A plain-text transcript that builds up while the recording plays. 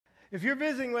If you're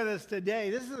visiting with us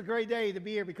today, this is a great day to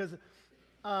be here because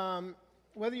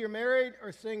whether you're married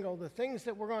or single, the things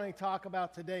that we're going to talk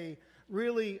about today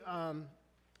really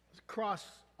cross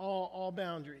all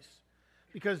boundaries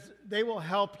because they will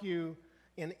help you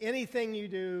in anything you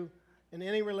do, in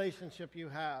any relationship you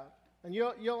have. And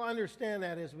you'll understand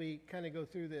that as we kind of go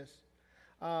through this.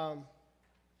 And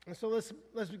so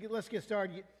let's get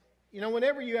started. You know,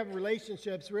 whenever you have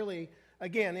relationships, really,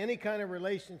 again, any kind of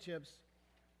relationships,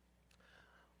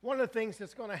 one of the things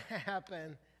that's going to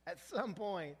happen at some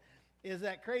point is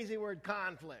that crazy word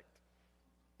conflict.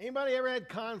 Anybody ever had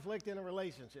conflict in a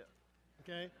relationship?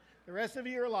 Okay? The rest of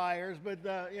you are liars, but,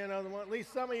 at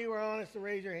least some of you are honest to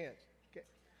raise your hands. Okay?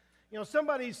 You know,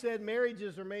 somebody said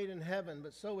marriages are made in heaven,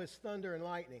 but so is thunder and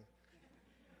lightning.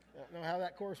 I don't know how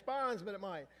that corresponds, but it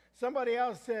might. Somebody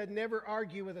else said never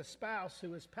argue with a spouse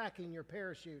who is packing your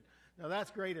parachute. Now, that's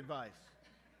great advice.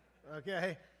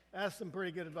 Okay? That's some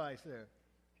pretty good advice there.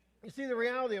 You see, the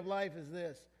reality of life is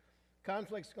this.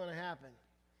 Conflict's going to happen.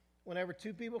 Whenever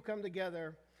two people come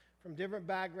together from different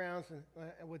backgrounds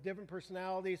and with different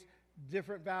personalities,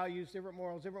 different values, different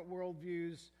morals, different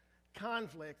worldviews,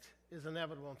 conflict is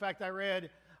inevitable. In fact, I read,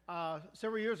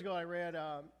 several years ago,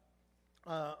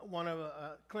 one of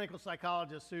a clinical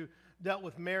psychologist who dealt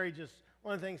with marriages.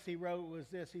 One of the things he wrote was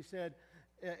this. He said,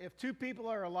 if two people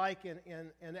are alike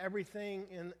in everything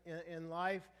in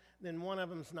life, then one of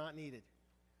them's not needed.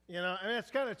 You know, I mean,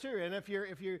 that's kind of true. And if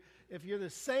you're the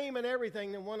same in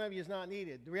everything, then one of you is not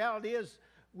needed. The reality is,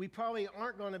 we probably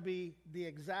aren't going to be the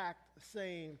exact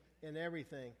same in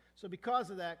everything. So because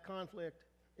of that, conflict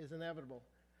is inevitable.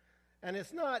 And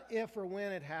it's not if or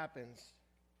when it happens,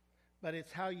 but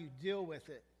it's how you deal with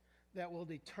it that will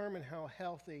determine how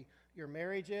healthy your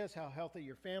marriage is, how healthy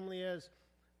your family is,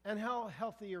 and how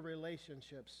healthy your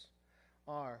relationships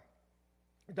are.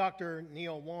 Dr.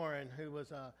 Neil Warren,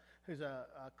 who's a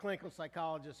clinical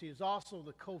psychologist, he is also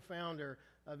the co-founder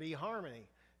of eHarmony.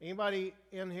 Anybody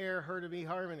in here heard of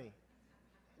eHarmony?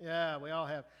 Yeah, we all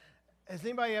have. Has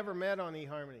anybody ever met on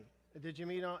eHarmony? Did you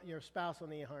meet your spouse on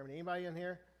eHarmony? Anybody in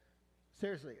here?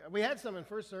 Seriously. We had some in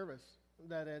first service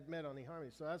that had met on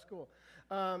eHarmony, so that's cool.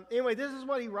 Anyway, this is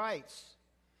what he writes,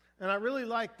 and I really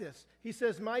like this. He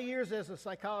says, my years as a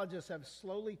psychologist have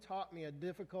slowly taught me a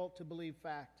difficult-to-believe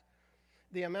fact.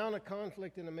 The amount of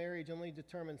conflict in a marriage only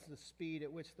determines the speed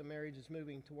at which the marriage is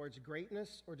moving towards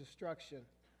greatness or destruction.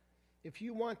 If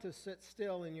you want to sit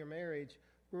still in your marriage,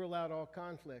 rule out all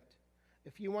conflict.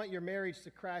 If you want your marriage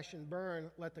to crash and burn,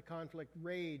 let the conflict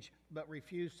rage, but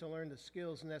refuse to learn the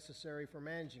skills necessary for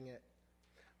managing it.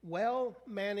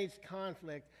 Well-managed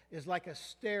conflict is like a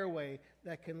stairway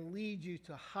that can lead you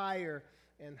to higher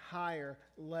and higher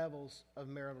levels of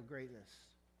marital greatness.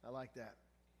 I like that.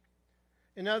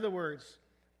 In other words,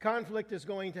 conflict is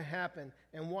going to happen,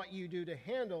 and what you do to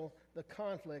handle the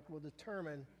conflict will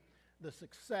determine the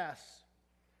success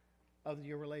of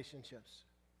your relationships.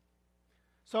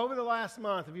 So over the last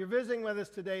month, if you're visiting with us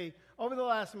today, over the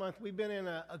last month, we've been in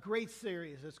a great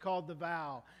series. It's called The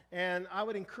Vow. And I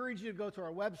would encourage you to go to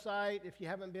our website if you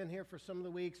haven't been here for some of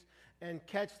the weeks and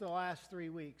catch the last 3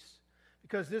 weeks,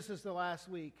 because this is the last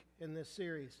week in this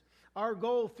series. Our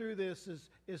goal through this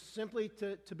is simply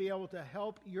to be able to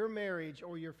help your marriage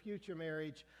or your future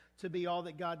marriage to be all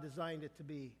that God designed it to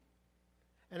be.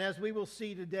 And as we will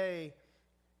see today,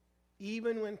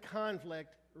 even when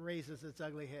conflict raises its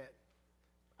ugly head,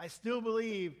 I still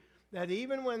believe that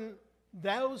even when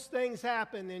those things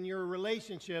happen in your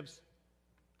relationships,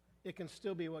 it can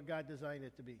still be what God designed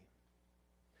it to be.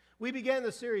 We began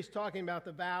the series talking about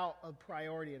the vow of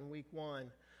priority in week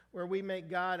 1, where we make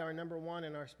God our number 1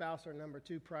 and our spouse our number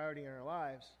 2 priority in our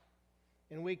lives.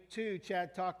 In week 2,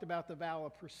 Chad talked about the vow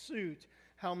of pursuit,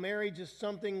 how marriage is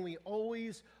something we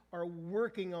always are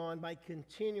working on by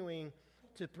continuing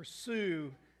to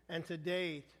pursue and to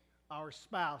date our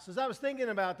spouse. As I was thinking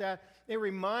about that, it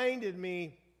reminded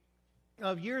me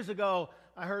of years ago,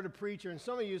 I heard a preacher, and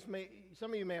some of you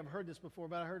may have heard this before,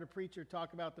 but I heard a preacher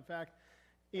talk about the fact,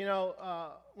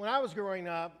 when I was growing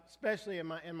up, especially in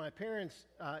my parents'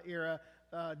 era,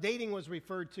 dating was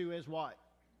referred to as what?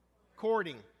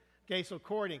 Courting. Okay, so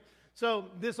courting. So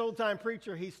this old-time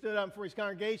preacher, he stood up for his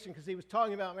congregation because he was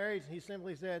talking about marriage, and he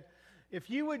simply said, if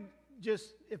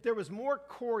there was more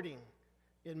courting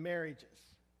in marriages,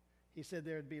 he said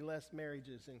there would be less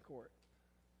marriages in court.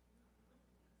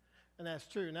 And that's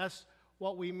true, and that's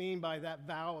what we mean by that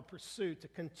vow of pursuit, to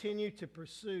continue to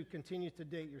pursue, continue to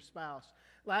date your spouse.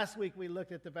 Last week we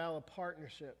looked at the vow of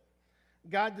partnership.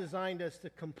 God designed us to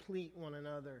complete one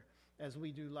another as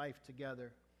we do life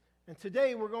together. And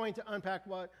today we're going to unpack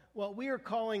what we are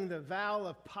calling the vow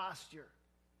of posture.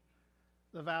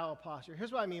 the vow of posture.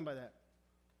 Here's what I mean by that.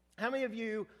 How many of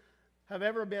you have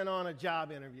ever been on a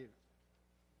job interview?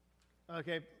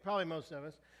 Okay, probably most of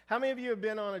us. How many of you have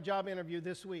been on a job interview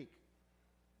this week?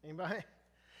 Anybody?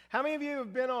 How many of you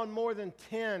have been on more than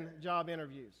 10 job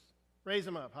interviews? Raise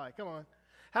them up high, come on.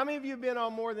 How many of you have been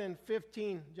on more than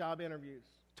 15 job interviews,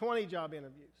 20 job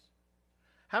interviews?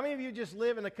 How many of you just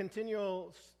live in a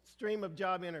continual stream of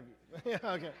job interviews?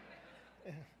 Okay.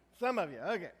 Some of you,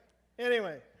 okay.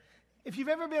 Anyway, if you've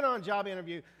ever been on a job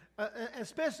interview,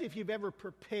 especially if you've ever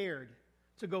prepared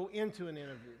to go into an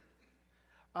interview,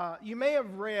 you may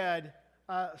have read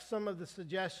some of the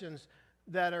suggestions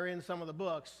that are in some of the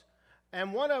books.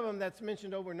 And one of them that's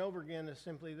mentioned over and over again is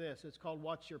simply this. It's called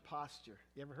Watch Your Posture.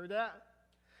 You ever heard that?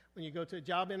 When you go to a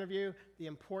job interview, the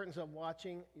importance of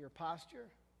watching your posture.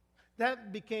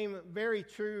 That became very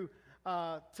true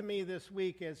to me this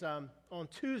week as on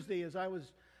Tuesday as I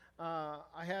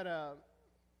had an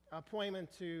appointment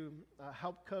to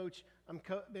help coach.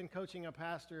 Been coaching a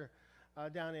pastor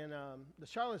down in the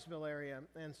Charlottesville area,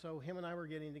 and so him and I were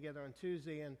getting together on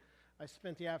Tuesday, and I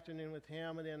spent the afternoon with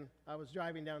him, and then I was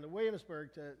driving down to Williamsburg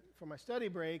for my study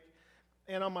break,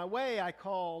 and on my way I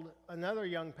called another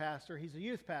young pastor. He's a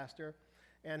youth pastor,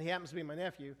 and he happens to be my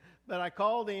nephew, but I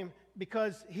called him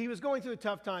because he was going through a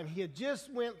tough time. He had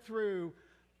just went through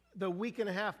the week and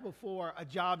a half before a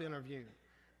job interview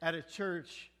at a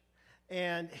church,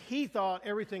 and he thought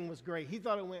everything was great. He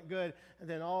thought it went good, and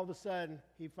then all of a sudden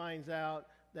he finds out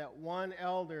that one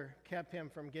elder kept him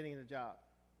from getting the job.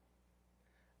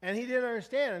 And he didn't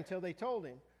understand until they told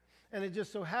him. And it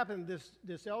just so happened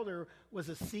this elder was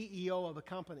a CEO of a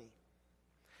company.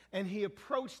 And he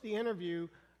approached the interview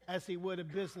as he would a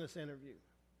business interview.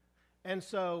 And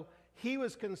so he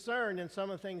was concerned, and some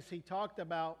of the things he talked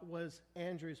about was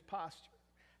Andrew's posture,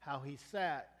 how he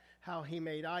sat, how he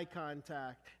made eye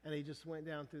contact, and he just went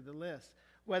down through the list.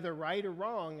 Whether right or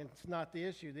wrong, it's not the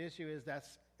issue. The issue is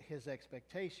that's his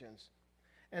expectations.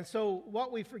 And so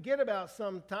what we forget about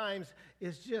sometimes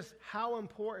is just how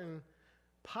important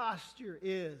posture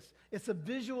is. It's a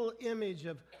visual image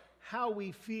of how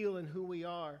we feel and who we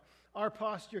are. Our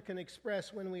posture can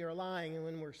express when we are lying and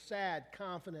when we're sad,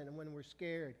 confident, and when we're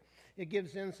scared. It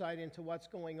gives insight into what's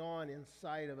going on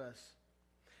inside of us.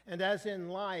 And as in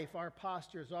life, our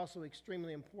posture is also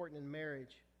extremely important in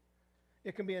marriage.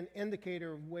 It can be an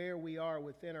indicator of where we are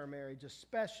within our marriage,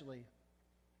 especially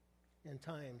in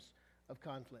times of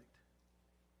conflict.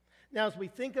 Now, as we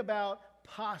think about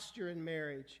posture in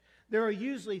marriage, there are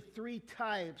usually 3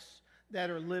 types that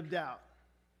are lived out.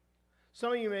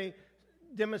 Some of you may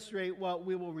demonstrate what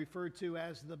we will refer to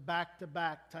as the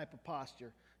back-to-back type of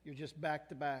posture. You're just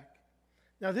back-to-back.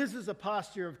 Now, this is a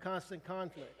posture of constant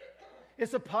conflict.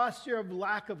 It's a posture of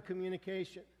lack of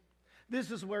communication.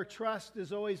 This is where trust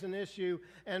is always an issue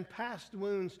and past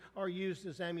wounds are used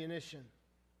as ammunition.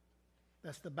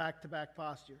 That's the back-to-back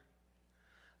posture.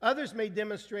 Others may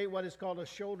demonstrate what is called a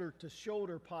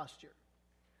shoulder-to-shoulder posture.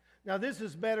 Now, this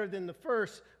is better than the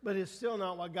first, but it's still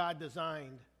not what God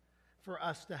designed for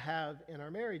us to have in our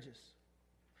marriages.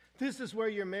 This is where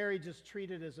your marriage is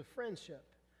treated as a friendship.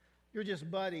 You're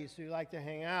just buddies who like to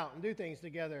hang out and do things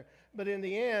together. But in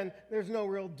the end, there's no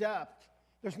real depth.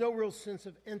 There's no real sense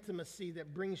of intimacy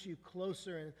that brings you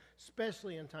closer, and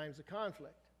especially in times of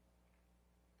conflict.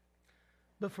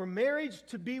 But for marriage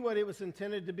to be what it was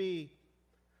intended to be,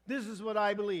 this is what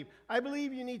I believe. I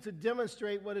believe you need to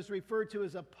demonstrate what is referred to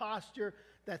as a posture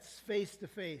that's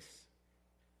face-to-face.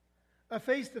 A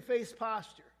face-to-face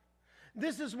posture.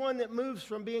 This is one that moves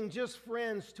from being just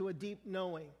friends to a deep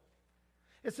knowing.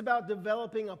 It's about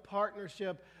developing a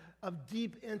partnership of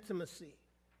deep intimacy.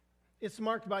 It's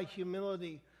marked by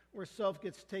humility, where self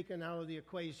gets taken out of the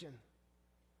equation.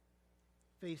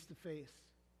 Face-to-face.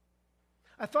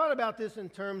 I thought about this in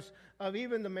terms of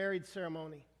even the marriage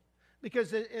ceremony.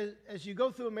 Because as you go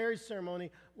through a marriage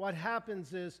ceremony, what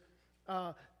happens is,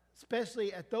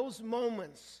 especially at those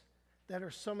moments that are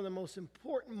some of the most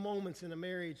important moments in a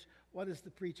marriage, what does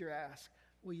the preacher ask?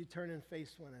 Will you turn and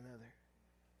face one another?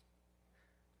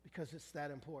 Because it's that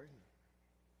important.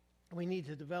 We need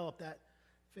to develop that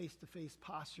face-to-face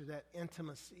posture, that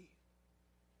intimacy.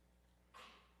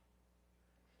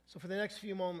 So for the next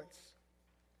few moments,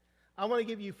 I want to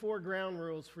give you 4 ground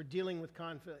rules for dealing with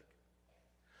conflict.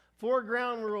 4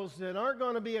 ground rules that aren't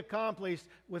going to be accomplished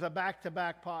with a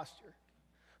back-to-back posture.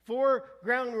 4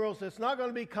 ground rules that's not going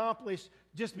to be accomplished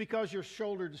just because you're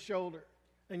shoulder to shoulder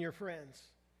and you're friends.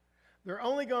 They're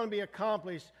only going to be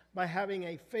accomplished by having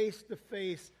a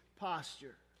face-to-face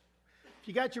posture. If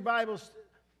you got your Bibles,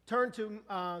 turn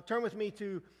with me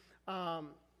to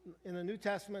in the New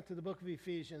Testament to the book of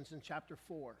Ephesians in chapter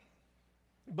 4.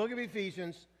 Book of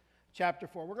Ephesians, chapter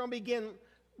 4. We're going to begin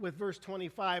with verse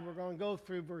 25. We're going to go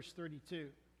through verse 32.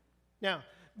 Now,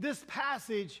 this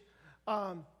passage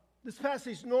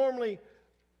normally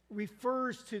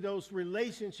refers to those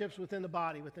relationships within the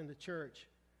body, within the church.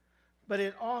 But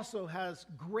it also has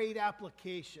great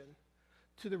application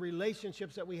to the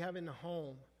relationships that we have in the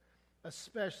home,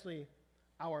 especially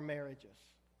our marriages.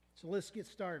 So let's get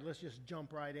started. Let's just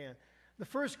jump right in. The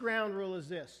first ground rule is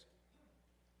this: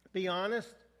 be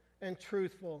honest and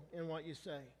truthful in what you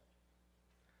say.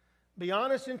 Be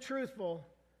honest and truthful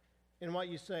in what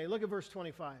you say. Look at verse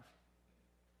 25.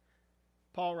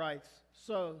 Paul writes,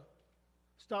 "So,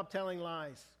 stop telling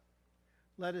lies.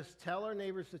 Let us tell our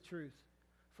neighbors the truth,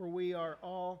 for we are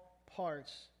all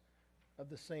parts of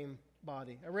the same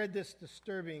body." I read this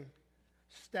disturbing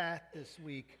stat this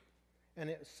week, and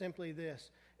it's simply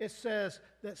this. It says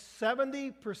that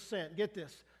 70%, get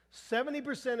this,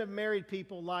 70% of married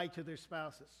people lie to their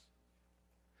spouses.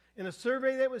 In a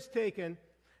survey that was taken,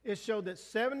 it showed that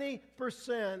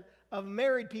 70% of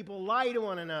married people lie to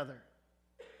one another.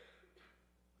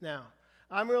 Now,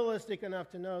 I'm realistic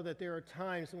enough to know that there are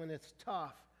times when it's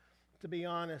tough to be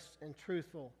honest and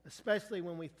truthful, especially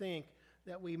when we think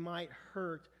that we might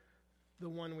hurt the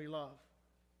one we love.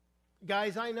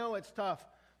 Guys, I know it's tough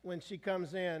when she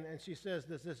comes in and she says,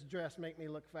 "Does this dress make me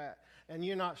look fat?" And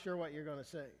you're not sure what you're going to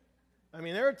say. I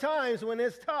mean, there are times when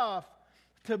it's tough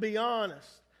to be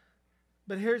honest.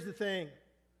 But here's the thing.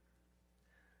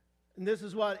 And this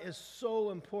is what is so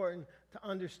important to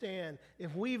understand.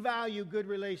 If we value good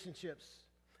relationships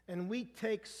and we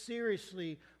take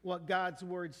seriously what God's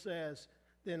word says,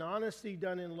 then honesty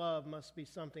done in love must be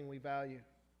something we value.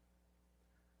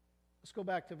 Let's go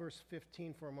back to verse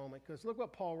 15 for a moment, because look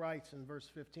what Paul writes in verse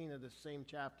 15 of this same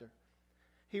chapter.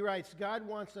 He writes, "God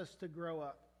wants us to grow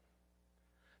up,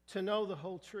 to know the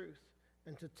whole truth,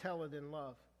 and to tell it in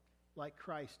love, like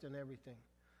Christ in everything."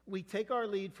 We take our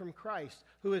lead from Christ,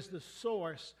 who is the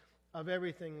source of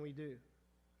everything we do.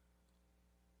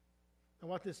 And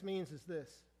what this means is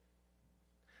this: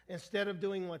 instead of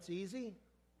doing what's easy,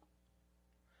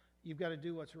 you've got to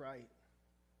do what's right.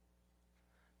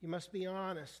 You must be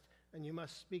honest, and you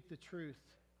must speak the truth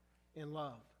in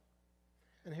love.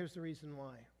 And here's the reason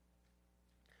why.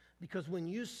 Because when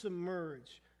you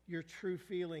submerge your true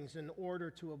feelings in order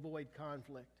to avoid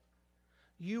conflict,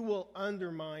 you will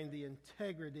undermine the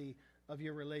integrity of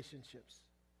your relationships.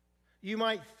 You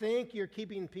might think you're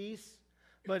keeping peace,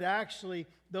 but actually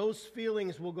those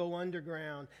feelings will go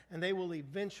underground and they will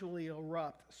eventually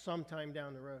erupt sometime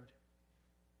down the road.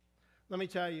 Let me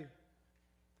tell you,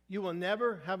 you will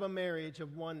never have a marriage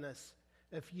of oneness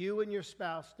if you and your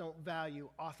spouse don't value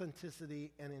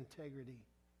authenticity and integrity.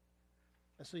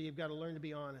 And so you've got to learn to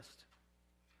be honest,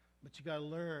 but you've got to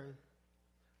learn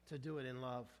to do it in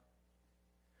love.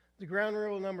 The ground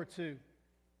rule number 2,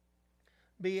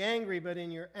 be angry, but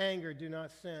in your anger do not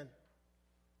sin.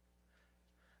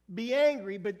 Be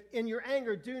angry, but in your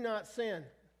anger do not sin.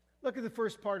 Look at the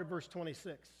first part of verse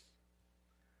 26.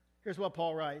 Here's what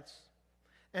Paul writes.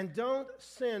 "And don't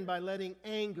sin by letting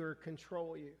anger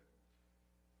control you."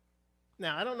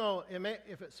 Now, I don't know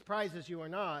if it surprises you or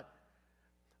not,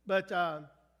 but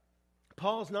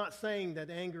Paul's not saying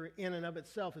that anger in and of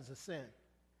itself is a sin.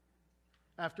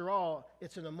 After all,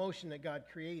 it's an emotion that God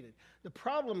created. The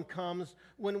problem comes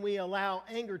when we allow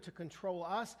anger to control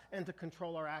us and to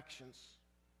control our actions.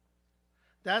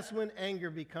 That's when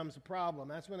anger becomes a problem.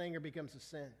 That's when anger becomes a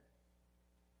sin.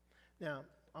 Now,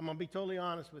 I'm going to be totally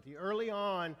honest with you. Early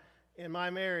on in my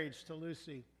marriage to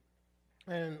Lucy,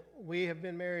 and we have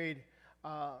been married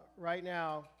right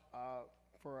now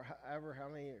for ever how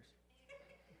many years?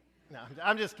 No,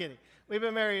 I'm just kidding. We've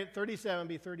been married at 37,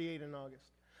 be 38 in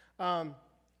August.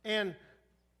 And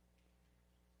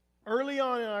early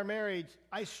on in our marriage,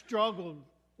 I struggled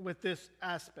with this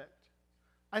aspect.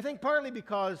 I think partly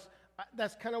because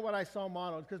that's kind of what I saw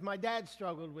modeled, because my dad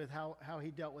struggled with how he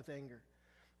dealt with anger.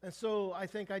 And so I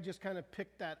think I just kind of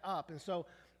picked that up. And so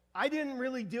I didn't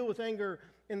really deal with anger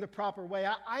in the proper way.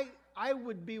 I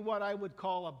would be what I would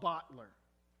call a bottler.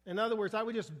 In other words, I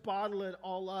would just bottle it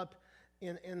all up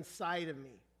inside of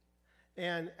me.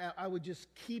 And I would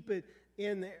just keep it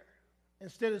in there.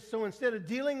 Instead of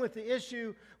dealing with the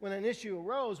issue when an issue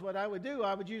arose, what I would do,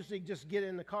 I would usually just get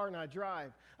in the car and I'd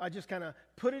drive. I'd just kind of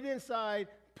put it inside,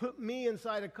 put me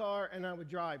inside a car, and I would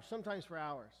drive, sometimes for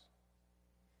hours.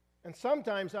 And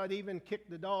sometimes I'd even kick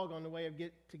the dog on the way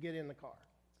to get in the car.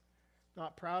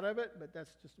 Not proud of it, but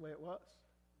that's just the way it was.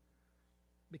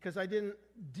 Because I didn't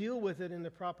deal with it in the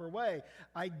proper way.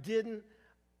 I didn't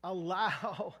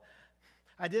allow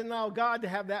God to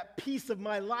have that piece of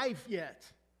my life yet.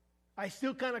 I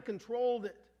still kind of controlled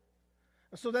it.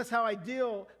 And so that's how I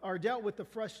dealt with the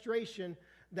frustration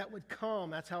that would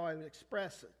come. That's how I would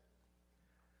express it.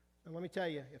 And let me tell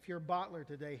you, if you're a bottler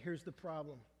today, here's the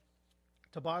problem.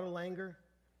 To bottle anger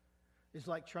is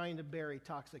like trying to bury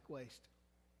toxic waste.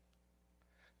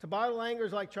 To bottle anger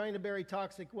is like trying to bury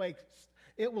toxic waste.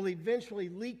 It will eventually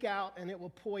leak out and it will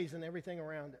poison everything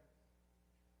around it.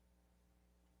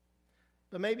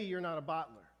 But maybe you're not a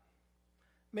bottler.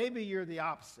 Maybe you're the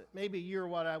opposite. Maybe you're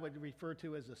what I would refer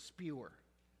to as a spewer.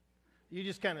 You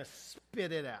just kind of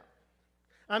spit it out.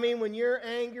 I mean, when you're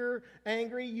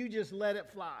angry, you just let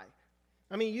it fly.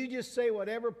 I mean, you just say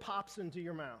whatever pops into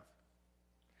your mouth.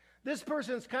 This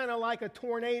person's kind of like a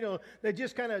tornado that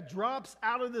just kind of drops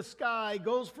out of the sky,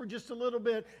 goes for just a little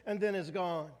bit, and then is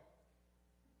gone.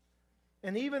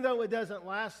 And even though it doesn't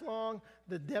last long,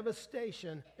 the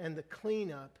devastation and the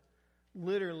cleanup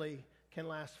literally can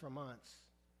last for months.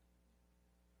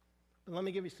 But let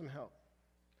me give you some help.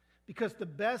 Because the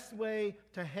best way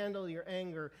to handle your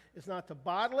anger is not to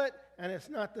bottle it and it's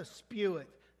not to spew it,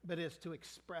 but it's to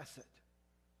express it.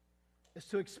 It's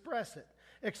to express it.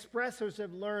 Expressors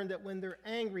have learned that when they're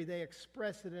angry, they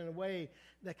express it in a way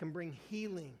that can bring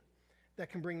healing, that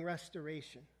can bring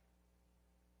restoration.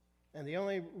 And the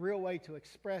only real way to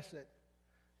express it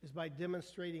is by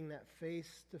demonstrating that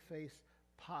face-to-face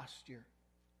posture,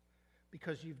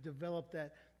 because you've developed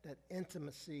that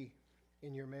intimacy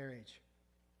in your marriage.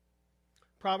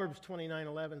 Proverbs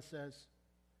 29:11 says,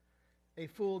 "A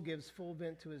fool gives full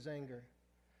vent to his anger,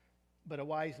 but a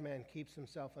wise man keeps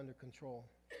himself under control."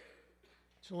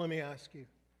 So let me ask you,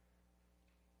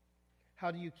 how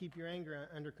do you keep your anger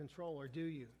under control, or do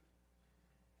you?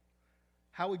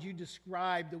 How would you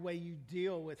describe the way you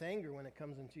deal with anger when it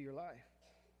comes into your life?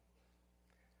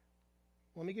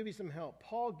 Let me give you some help.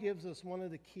 Paul gives us one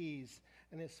of the keys,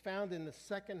 and it's found in the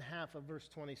second half of verse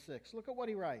 26. Look at what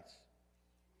he writes.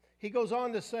 He goes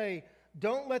on to say,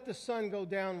 "Don't let the sun go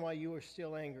down while you are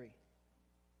still angry."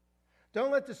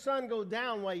 Don't let the sun go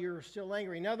down while you're still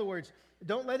angry. In other words,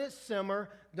 don't let it simmer.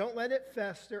 Don't let it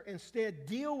fester. Instead,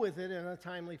 deal with it in a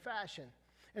timely fashion.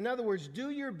 In other words, do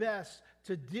your best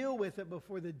to deal with it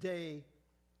before the day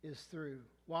is through.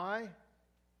 Why?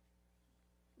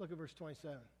 Look at verse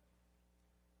 27.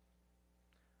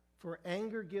 "For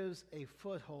anger gives a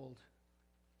foothold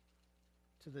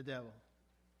to the devil."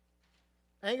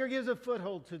 Anger gives a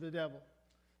foothold to the devil.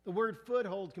 The word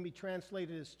foothold can be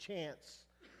translated as chance,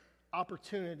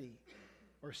 opportunity,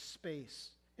 or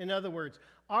space. In other words,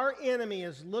 our enemy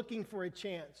is looking for a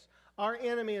chance. Our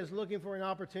enemy is looking for an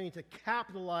opportunity to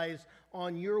capitalize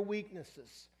on your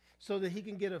weaknesses so that he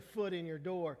can get a foot in your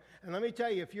door. And let me tell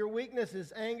you, if your weakness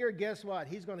is anger, guess what?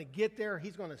 He's going to get there,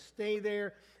 he's going to stay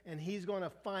there, and he's going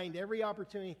to find every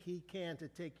opportunity he can to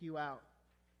take you out.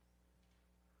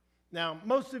 Now,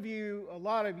 most of you, a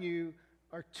lot of you,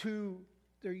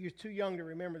 you're too young to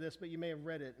remember this, but you may have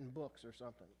read it in books or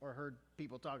something, or heard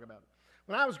people talk about it.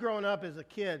 When I was growing up as a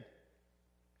kid,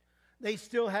 they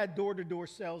still had door-to-door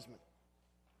salesmen.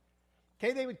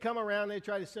 Okay, they would come around, they'd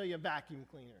try to sell you a vacuum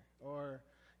cleaner, or,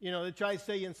 they'd try to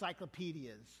sell you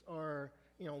encyclopedias, or,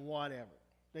 whatever.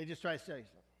 They just try to sell you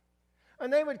something.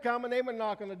 And they would come and they would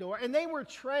knock on the door, and they were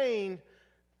trained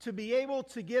to be able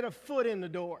to get a foot in the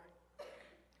door.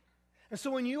 And so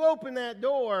when you open that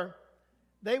door,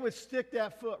 they would stick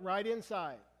that foot right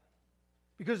inside.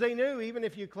 Because they knew even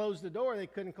if you closed the door, they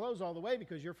couldn't close all the way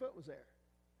because your foot was there.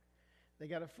 They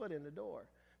got a foot in the door.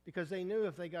 Because they knew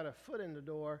if they got a foot in the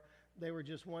door, they were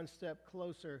just one step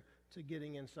closer to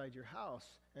getting inside your house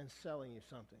and selling you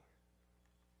something.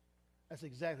 That's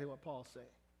exactly what Paul's saying.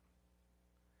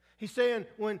 He's saying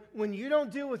when you don't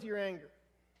deal with your anger,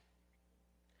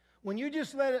 when you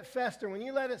just let it fester, when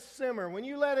you let it simmer, when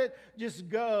you let it just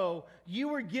go,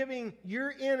 you are giving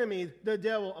your enemy, the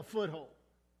devil, a foothold.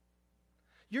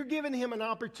 You're giving him an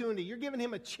opportunity. You're giving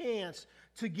him a chance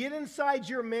to get inside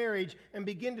your marriage and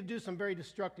begin to do some very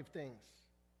destructive things.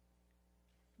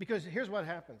 Because here's what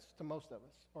happens to most of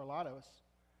us, or a lot of us.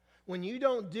 When you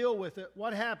don't deal with it,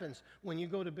 what happens when you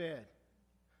go to bed?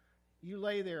 You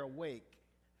lay there awake,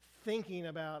 thinking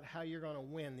about how you're going to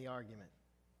win the argument.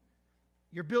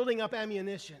 You're building up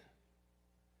ammunition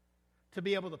to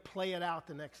be able to play it out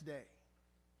the next day.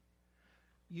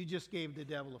 You just gave the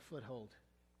devil a foothold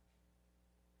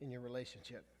in your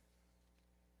relationship.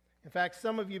 In fact,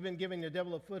 some of you have been giving the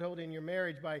devil a foothold in your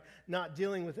marriage by not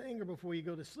dealing with anger before you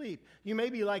go to sleep. You may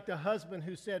be like the husband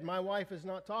who said, "My wife is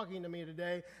not talking to me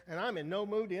today, and I'm in no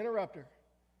mood to interrupt her."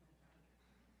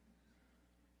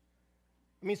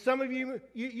 I mean, some of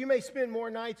you may spend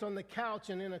more nights on the couch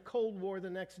and in a Cold War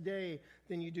the next day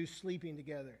than you do sleeping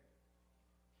together.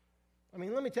 I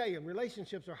mean, let me tell you,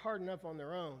 relationships are hard enough on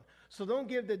their own. So don't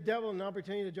give the devil an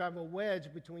opportunity to drive a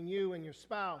wedge between you and your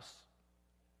spouse.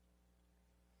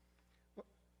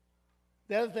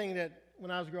 The other thing that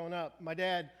when I was growing up, my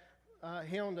dad,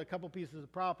 he owned a couple pieces of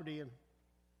property, and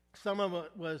some of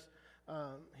it was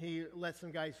he let some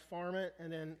guys farm it,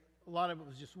 and then a lot of it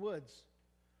was just woods.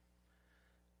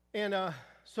 And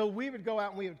so we would go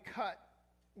out and we'd cut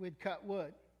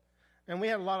wood. And we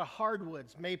had a lot of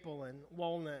hardwoods, maple and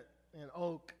walnut and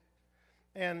oak.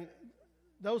 And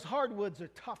those hardwoods are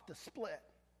tough to split.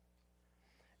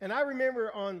 And I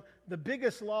remember on the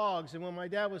biggest logs, and when my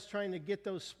dad was trying to get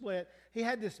those split, he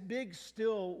had this big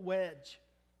steel wedge.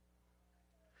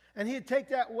 And he'd take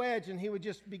that wedge and he would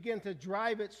just begin to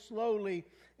drive it slowly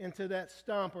into that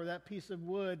stump or that piece of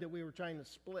wood that we were trying to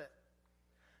split.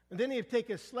 And then he'd take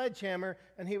his sledgehammer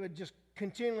and he would just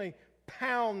continually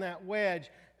pound that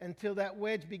wedge until that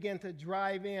wedge began to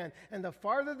drive in. And the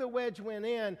farther the wedge went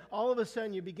in, all of a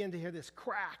sudden you begin to hear this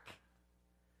crack.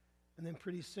 And then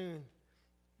pretty soon,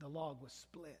 the log was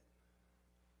split.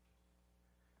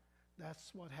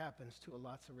 That's what happens to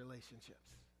lots of relationships.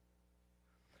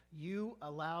 You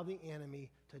allow the enemy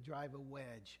to drive a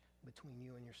wedge between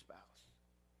you and your spouse.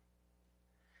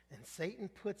 And Satan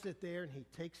puts it there, and he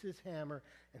takes his hammer,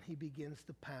 and he begins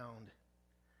to pound.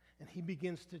 And he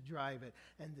begins to drive it.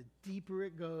 And the deeper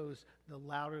it goes, the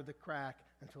louder the crack,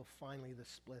 until finally the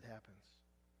split happens.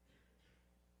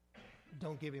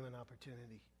 Don't give him an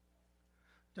opportunity.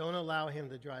 Don't allow him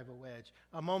to drive a wedge.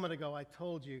 A moment ago, I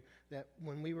told you that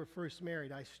when we were first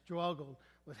married, I struggled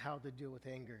with how to deal with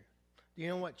anger. Do you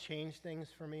know what changed things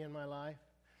for me in my life?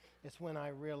 It's when I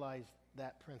realized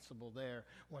that principle there.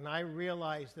 When I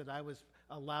realized that I was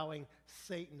allowing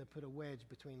Satan to put a wedge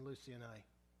between Lucy and I.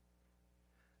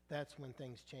 That's when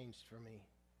things changed for me.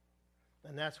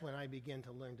 And that's when I began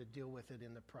to learn to deal with it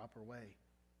in the proper way.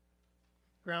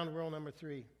 Ground rule number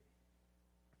 3.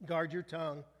 Guard your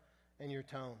tongue and your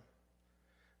tone.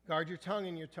 Guard your tongue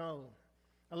and your tone.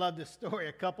 I love this story.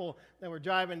 A couple that were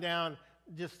driving down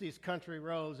just these country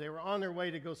roads. They were on their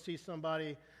way to go see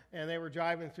somebody, and they were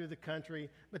driving through the country,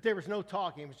 but there was no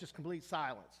talking. It was just complete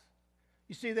silence.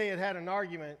 You see, they had had an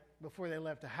argument before they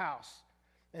left the house,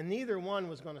 and neither one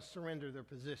was going to surrender their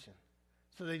position.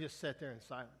 So they just sat there in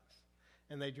silence.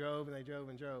 And they drove and they drove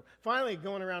and drove. Finally,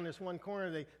 going around this one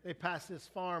corner, they passed this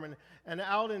farm. And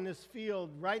out in this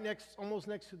field, almost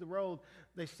next to the road,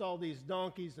 they saw these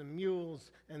donkeys and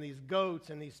mules and these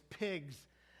goats and these pigs.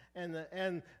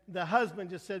 And the husband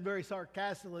just said very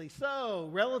sarcastically, "So,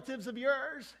 relatives of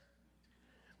yours?"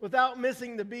 Without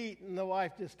missing the beat. And the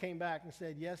wife just came back and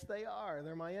said, "Yes, they are.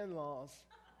 They're my in-laws."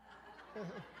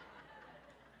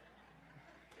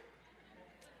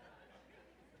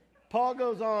 Paul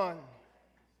goes on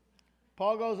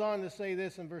to say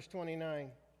this in verse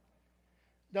 29.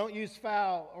 Don't use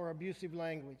foul or abusive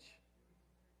language.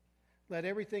 Let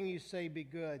everything you say be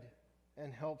good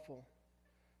and helpful,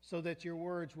 so that your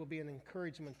words will be an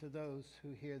encouragement to those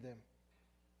who hear them.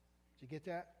 Did you get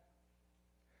that?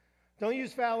 Don't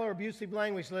use foul or abusive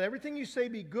language. Let everything you say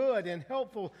be good and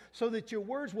helpful, so that your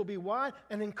words will be what?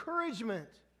 An encouragement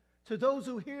to those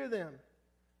who hear them.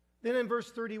 Then in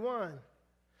verse 31,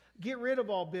 get rid of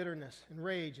all bitterness and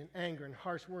rage and anger and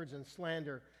harsh words and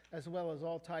slander, as well as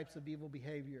all types of evil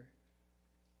behavior.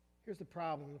 Here's the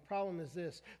problem. The problem is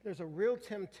this. There's a real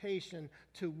temptation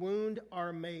to wound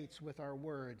our mates with our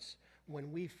words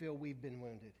when we feel we've been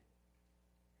wounded.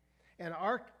 And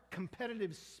our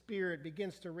competitive spirit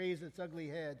begins to raise its ugly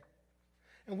head.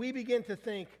 And we begin to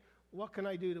think, what can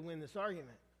I do to win this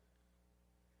argument?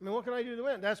 I mean, what can I do to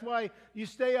win? That's why you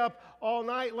stay up all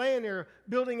night laying there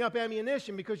building up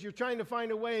ammunition, because you're trying to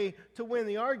find a way to win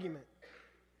the argument.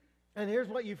 And here's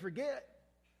what you forget.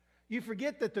 You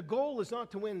forget that the goal is not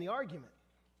to win the argument.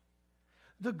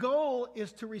 The goal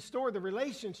is to restore the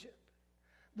relationship.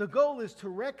 The goal is to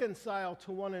reconcile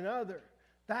to one another.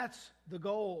 That's the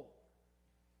goal.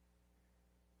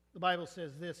 The Bible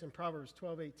says this in Proverbs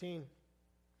 12:18.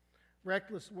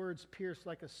 Reckless words pierce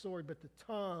like a sword, but the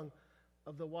tongue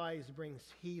of the wise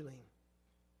brings healing.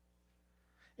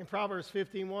 In Proverbs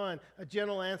 15:1, a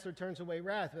gentle answer turns away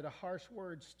wrath, but a harsh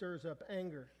word stirs up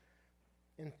anger.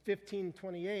 In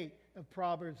 15:28 of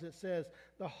Proverbs, it says,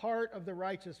 the heart of the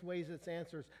righteous weighs its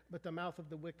answers, but the mouth of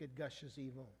the wicked gushes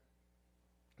evil.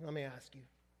 Let me ask you,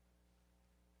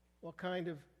 what kind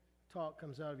of talk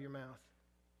comes out of your mouth?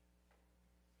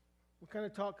 What kind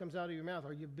of talk comes out of your mouth?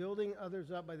 Are you building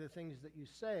others up by the things that you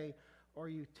say, or are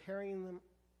you tearing them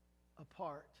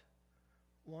apart,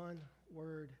 one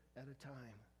word at a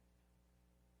time?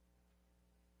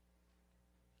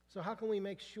 So how can we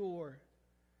make sure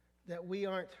that we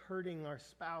aren't hurting our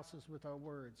spouses with our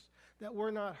words, that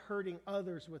we're not hurting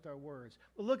others with our words.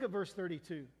 Well, look at verse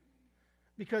 32,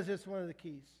 because it's one of the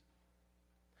keys.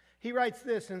 He writes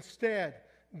this: instead,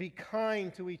 be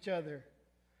kind to each other,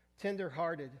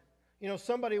 tender-hearted. You know,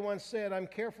 somebody once said, I'm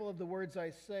careful of the words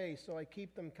I say, so I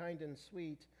keep them kind and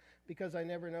sweet, because I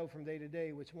never know from day to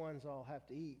day which ones I'll have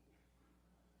to eat.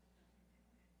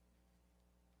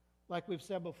 Like we've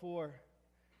said before,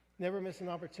 never miss an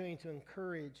opportunity to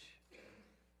encourage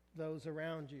those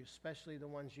around you, especially the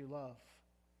ones you love.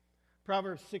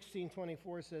 Proverbs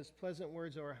 16:24 says, pleasant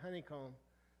words are a honeycomb,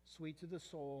 sweet to the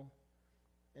soul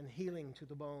and healing to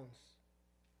the bones.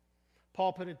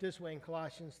 Paul put it this way in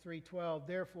Colossians 3:12,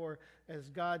 therefore, as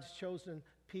God's chosen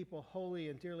people, holy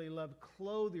and dearly loved,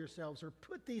 clothe yourselves, or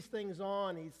put these things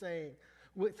on, he's saying,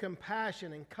 with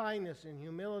compassion and kindness and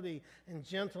humility and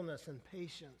gentleness and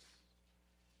patience.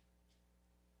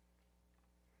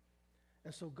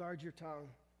 And so guard your tongue,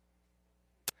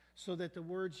 so that the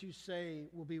words you say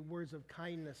will be words of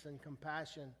kindness and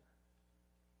compassion.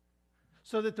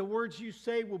 So that the words you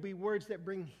say will be words that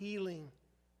bring healing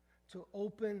to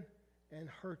open and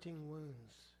hurting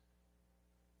wounds.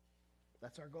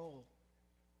 That's our goal.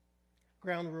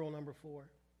 Ground rule number 4.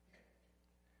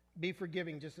 Be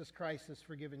forgiving just as Christ has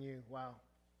forgiven you. Wow.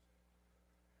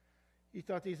 You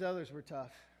thought these others were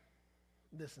tough.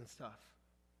 This one's tough.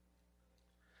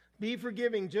 Be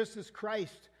forgiving just as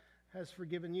Christ has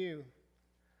forgiven you.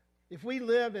 If we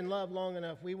live and love long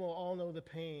enough, we will all know the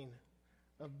pain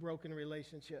of broken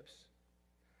relationships.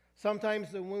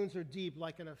 Sometimes the wounds are deep,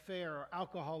 like an affair or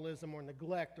alcoholism or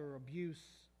neglect or abuse.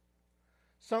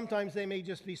 Sometimes they may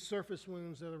just be surface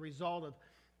wounds that are a result of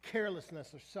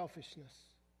carelessness or selfishness.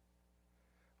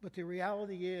 But the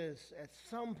reality is, at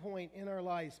some point in our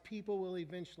lives, people will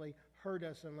eventually hurt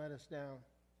us and let us down.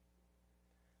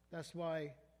 That's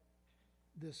why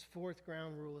this 4th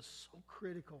ground rule is so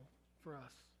critical for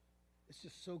us. It's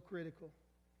just so critical.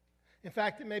 In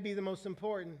fact, it may be the most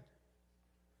important.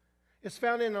 It's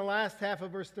found in the last half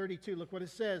of verse 32. Look what it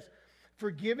says.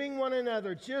 Forgiving one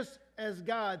another just as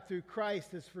God through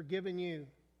Christ has forgiven you.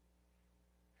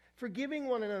 Forgiving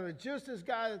one another just as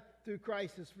God through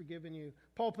Christ has forgiven you.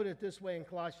 Paul put it this way in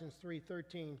Colossians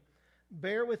 3:13.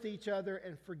 Bear with each other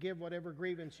and forgive whatever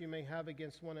grievance you may have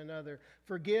against one another.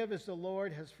 Forgive as the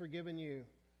Lord has forgiven you.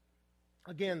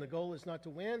 Again, the goal is not to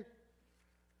win.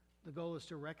 The goal is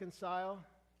to reconcile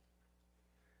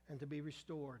and to be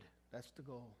restored. That's the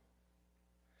goal.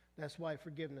 That's why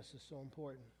forgiveness is so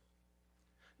important.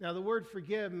 Now, the word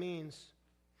forgive means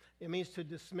to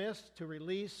dismiss, to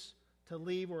release, to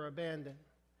leave, or abandon.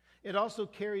 It also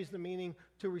carries the meaning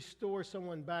to restore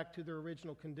someone back to their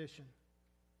original condition.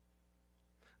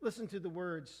 Listen to the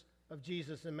words of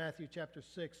Jesus in Matthew chapter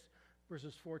 6,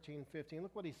 verses 14 and 15.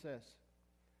 Look what he says.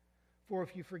 For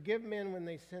if you forgive men when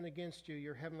they sin against you,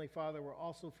 your heavenly Father will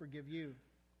also forgive you.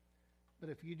 But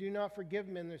if you do not forgive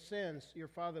men their sins, your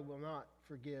Father will not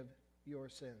forgive your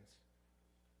sins.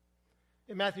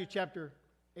 In Matthew chapter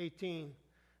 18,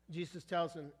 Jesus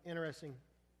tells an interesting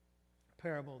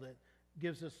parable that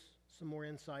gives us some more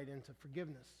insight into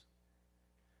forgiveness.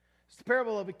 It's the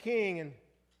parable of a king, and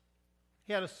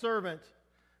he had a servant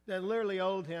that literally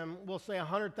owed him, we'll say,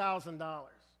 $100,000.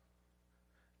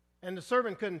 And the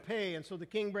servant couldn't pay, and so the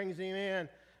king brings him in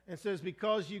and says,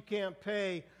 because you can't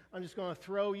pay, I'm just going to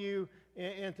throw you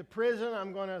into prison.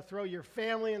 I'm going to throw your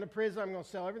family into prison. I'm going to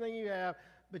sell everything you have,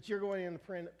 but you're going into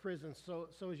prison, so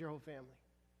is your whole family.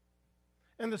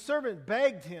 And the servant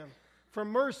begged him for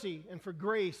mercy and for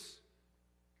grace.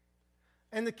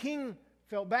 And the king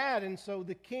felt bad, and so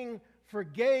the king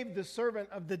forgave the servant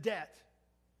of the debt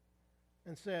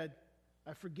and said,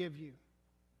 I forgive you.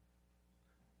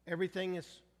 Everything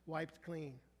is wiped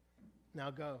clean.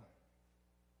 Now go.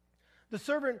 The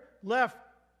servant left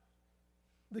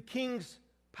the king's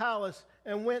palace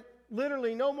and went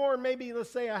literally no more, maybe let's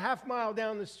say a half mile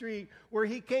down the street, where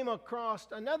he came across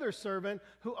another servant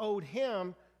who owed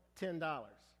him $10.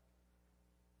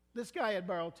 This guy had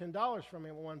borrowed $10 from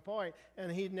him at one point, and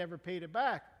he'd never paid it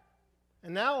back.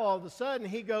 And now all of a sudden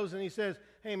he goes and he says,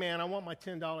 hey man, I want my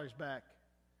 $10 back,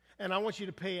 and I want you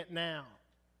to pay it now.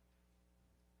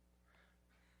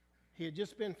 He had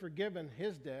just been forgiven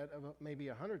his debt of maybe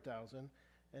 $100,000,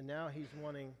 and now he's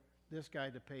wanting this guy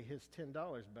to pay his $10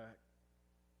 back.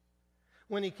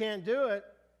 When he can't do it,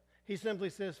 he simply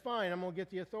says, fine, I'm going to get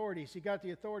the authorities. He got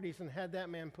the authorities and had that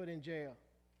man put in jail.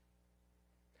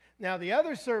 Now the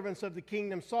other servants of the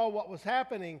kingdom saw what was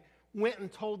happening, went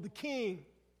and told the king.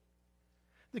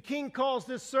 The king calls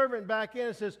this servant back in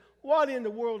and says, what in the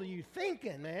world are you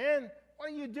thinking, man? What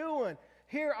are you doing?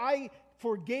 Here, I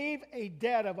forgave a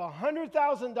debt of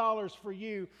 $100,000 for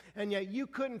you, and yet you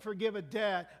couldn't forgive a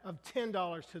debt of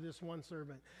 $10 to this one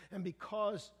servant. And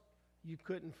because you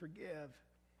couldn't forgive,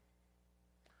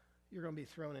 you're going to be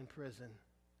thrown in prison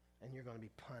and you're going to be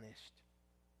punished.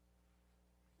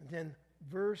 And then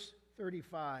verse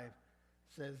 35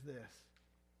 says this.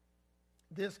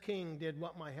 This king did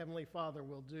what my heavenly Father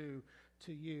will do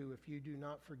to you if you do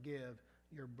not forgive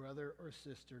your brother or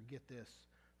sister, get this,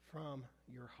 from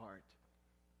your heart.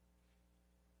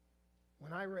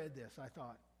 When I read this, I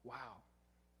thought, wow,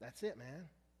 that's it, man.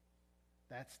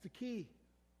 That's the key.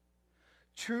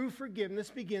 True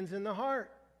forgiveness begins in the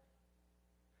heart.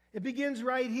 It begins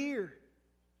right here.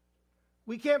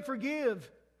 We can't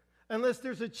forgive unless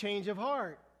there's a change of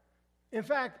heart. In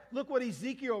fact, look what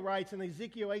Ezekiel writes in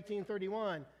Ezekiel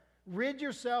 18:31. Rid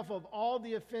yourself of all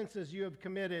the offenses you have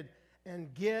committed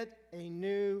and get a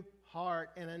new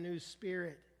heart and a new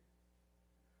spirit.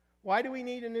 Why do we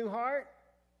need a new heart?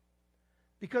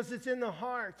 Because it's in the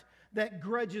heart that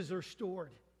grudges are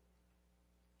stored.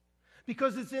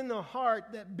 Because it's in the heart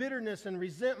that bitterness and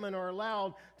resentment are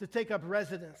allowed to take up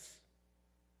residence.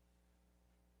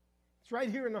 It's right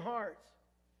here in the heart.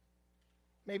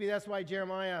 Maybe that's why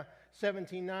Jeremiah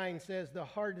 17:9 says, the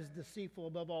heart is deceitful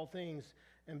above all things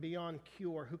and beyond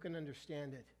cure. Who can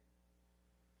understand it?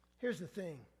 Here's the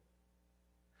thing.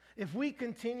 If we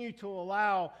continue to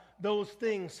allow those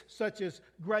things such as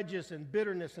grudges and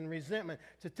bitterness and resentment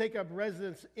to take up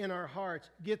residence in our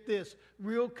hearts, get this,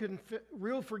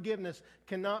 real forgiveness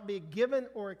cannot be given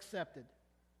or accepted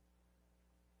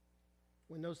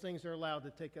when those things are allowed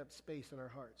to take up space in our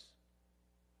hearts.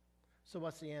 So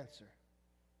what's the answer?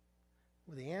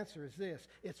 Well, the answer is this.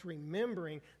 It's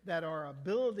remembering that our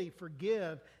ability to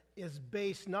forgive is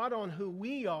based not on who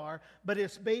we are, but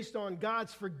it's based on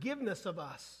God's forgiveness of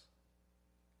us.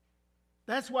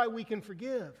 That's why we can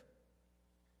forgive.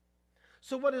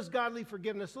 So what does godly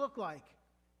forgiveness look like?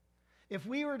 If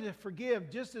we were to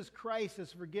forgive just as Christ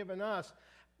has forgiven us,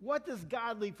 what does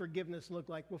godly forgiveness look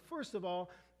like? Well, first of all,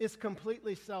 it's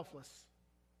completely selfless.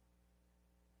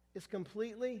 It's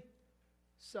completely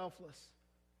selfless.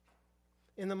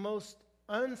 In the most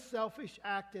unselfish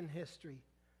act in history,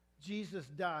 Jesus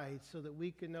died so that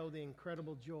we could know the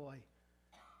incredible joy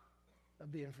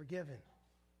of being forgiven.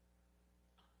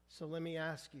 So let me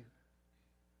ask you,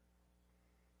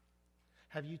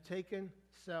 have you taken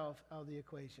self out of the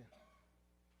equation?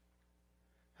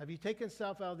 Have you taken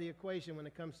self out of the equation when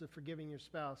it comes to forgiving your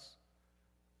spouse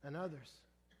and others?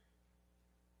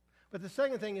 But the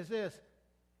second thing is this,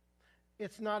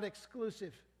 it's not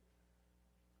exclusive.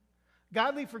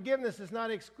 Godly forgiveness is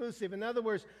not exclusive. In other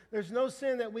words, there's no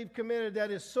sin that we've committed that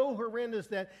is so horrendous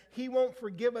that He won't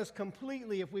forgive us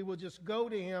completely if we will just go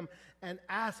to Him and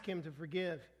ask Him to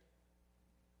forgive.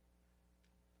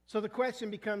 So the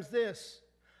question becomes this: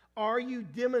 are you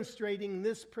demonstrating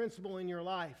this principle in your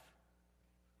life?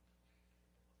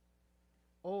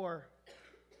 Or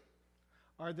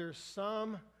are there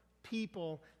some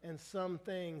people and some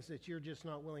things that you're just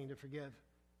not willing to forgive?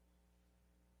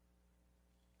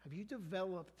 Have you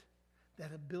developed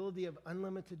that ability of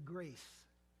unlimited grace?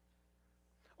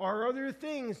 Or are there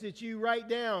things that you write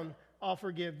down, I'll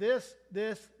forgive this,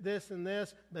 and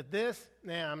this, but this,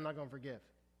 I'm not going to forgive.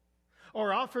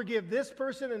 Or I'll forgive this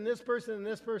person and this person and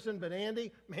this person, but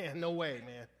Andy, man, no way,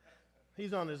 man.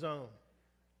 He's on his own.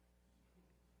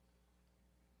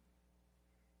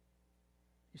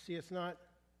 You see, it's not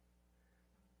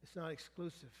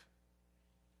exclusive.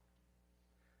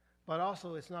 But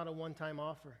also, it's not a one-time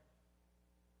offer.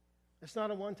 It's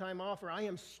not a one-time offer. I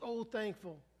am so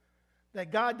thankful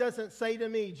that God doesn't say to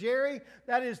me, Jerry,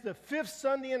 that is the 5th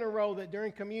Sunday in a row that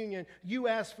during communion you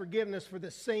ask forgiveness for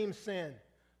the same sin.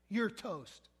 You're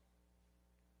toast.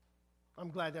 I'm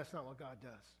glad that's not what God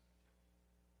does.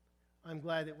 I'm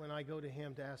glad that when I go to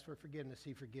Him to ask for forgiveness,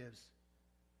 He forgives.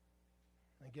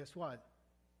 And guess what?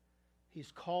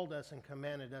 He's called us and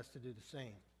commanded us to do the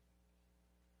same.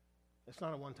 It's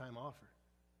not a one-time offer.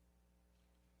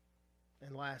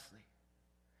 And lastly,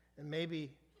 and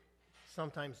maybe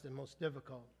sometimes the most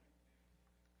difficult,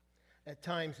 at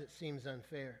times it seems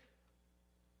unfair.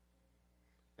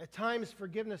 At times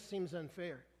forgiveness seems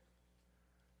unfair.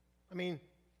 I mean,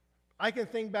 I can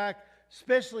think back,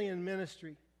 especially in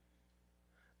ministry.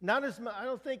 Not as much, I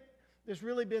don't think there's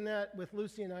really been that with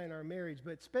Lucy and I in our marriage,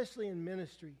 but especially in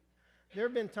ministry. There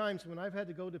have been times when I've had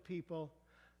to go to people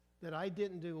that I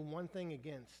didn't do one thing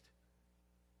against,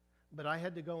 but I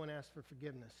had to go and ask for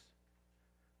forgiveness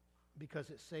because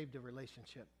it saved a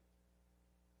relationship.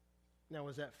 Now,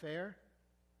 was that fair?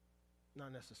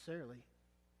 Not necessarily,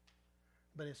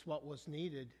 but it's what was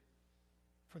needed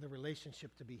for the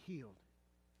relationship to be healed.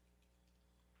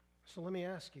 So let me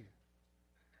ask you,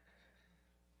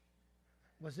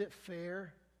 was it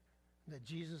fair that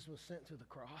Jesus was sent to the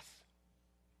cross?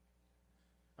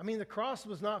 I mean, the cross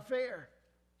was not fair.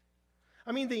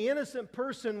 I mean, the innocent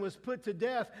person was put to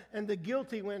death and the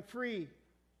guilty went free.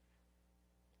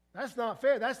 That's not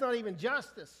fair. That's not even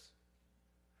justice.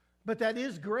 But that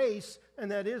is grace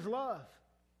and that is love.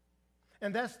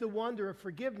 And that's the wonder of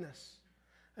forgiveness.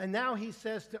 And now he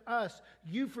says to us,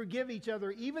 you forgive each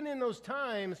other even in those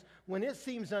times when it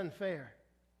seems unfair.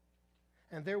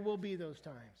 And there will be those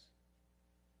times.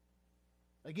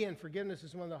 Again, forgiveness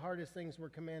is one of the hardest things we're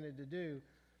commanded to do.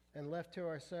 And left to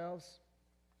ourselves,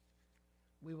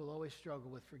 we will always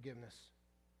struggle with forgiveness,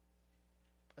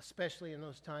 especially in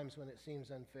those times when it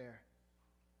seems unfair.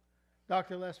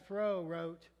 Dr. Les Perot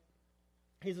wrote,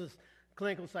 he's a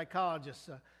clinical psychologist,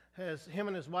 him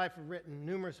and his wife have written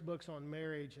numerous books on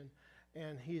marriage,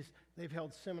 and they've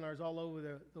held seminars all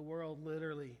over the world,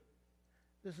 literally.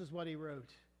 This is what he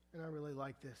wrote, and I really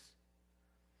like this.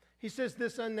 He says,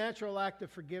 this unnatural act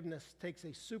of forgiveness takes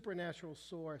a supernatural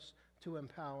source to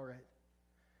empower it,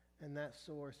 and that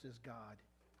source is God.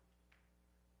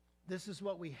 This is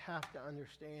what we have to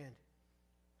understand.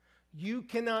 You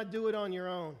cannot do it on your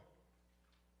own.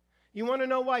 You want to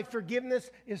know why forgiveness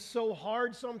is so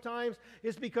hard sometimes?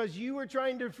 It's because you are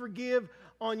trying to forgive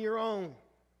on your own,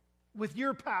 with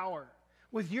your power,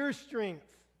 with your strength,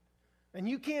 and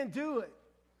you can't do it.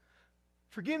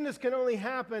 Forgiveness can only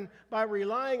happen by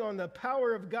relying on the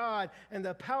power of God and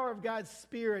the power of God's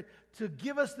Spirit to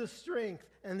give us the strength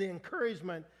and the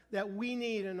encouragement that we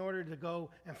need in order to go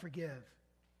and forgive.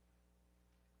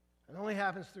 It only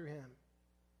happens through Him.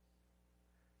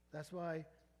 That's why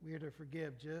we are to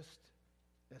forgive just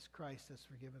as Christ has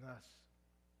forgiven us.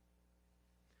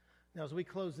 Now, as we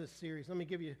close this series, let me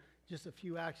give you just a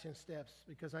few action steps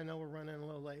because I know we're running a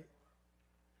little late.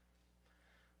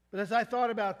 But as I thought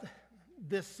about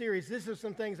this series, these are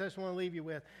some things I just want to leave you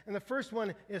with. And the first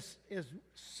one is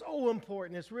so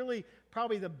important. It's really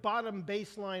probably the bottom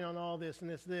baseline on all this, and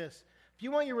it's this. If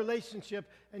you want your relationship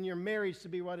and your marriage to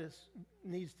be what it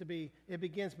needs to be, it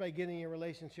begins by getting your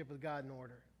relationship with God in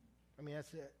order. I mean,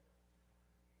 that's it.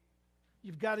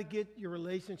 You've got to get your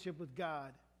relationship with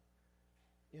God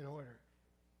in order.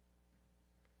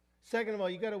 Second of all,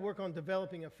 you've got to work on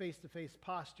developing a face-to-face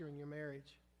posture in your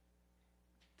marriage.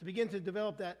 To begin to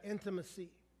develop that intimacy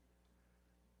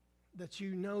that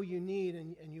you know you need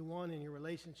and you want in your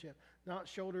relationship. Not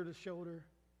shoulder to shoulder,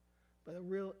 but a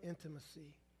real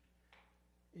intimacy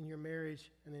in your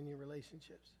marriage and in your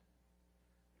relationships.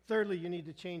 Thirdly, you need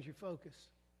to change your focus.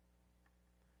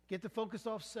 Get the focus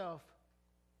off self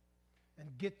and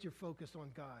get your focus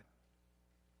on God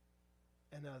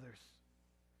and others.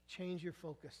 Change your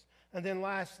focus. And then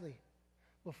lastly,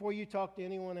 before you talk to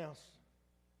anyone else,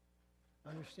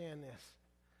 understand this.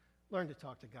 Learn to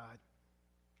talk to God.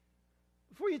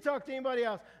 Before you talk to anybody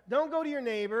else, don't go to your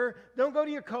neighbor. Don't go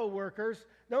to your coworkers.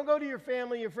 Don't go to your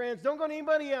family, your friends. Don't go to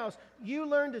anybody else. You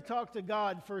learn to talk to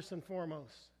God first and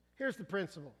foremost. Here's the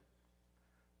principle.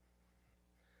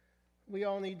 We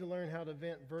all need to learn how to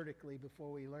vent vertically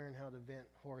before we learn how to vent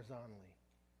horizontally.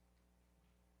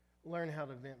 Learn how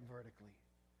to vent vertically.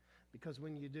 Because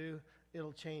when you do,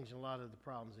 it'll change a lot of the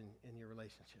problems in your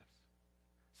relationships.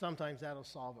 Sometimes that'll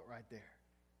solve it right there,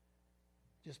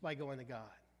 just by going to God.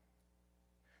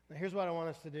 Now, here's what I want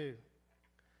us to do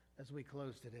as we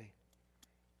close today.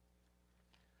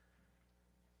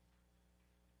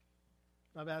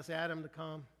 I've asked Adam to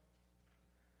come,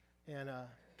 and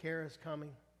Kara's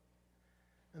coming,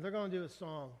 and they're going to do a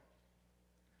song.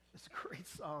 It's a great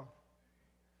song.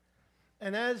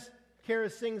 And as Kara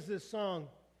sings this song,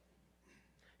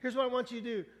 here's what I want you to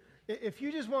do. If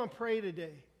you just want to pray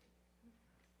today,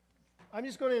 I'm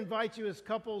just going to invite you as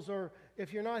couples, or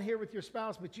if you're not here with your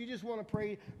spouse, but you just want to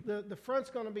pray, the front's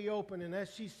going to be open, and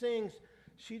as she sings,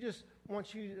 she just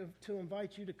wants you to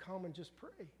invite you to come and just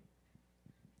pray.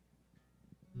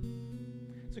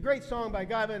 It's a great song by a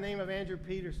guy by the name of Andrew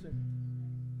Peterson,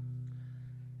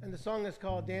 and the song is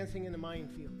called Dancing in the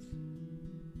Minefields.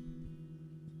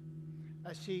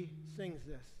 As she sings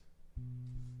this,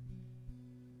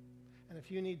 and if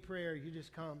you need prayer, you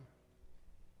just come.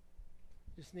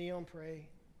 Just kneel and pray.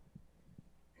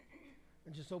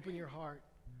 And just open your heart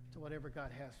to whatever God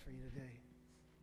has for you today.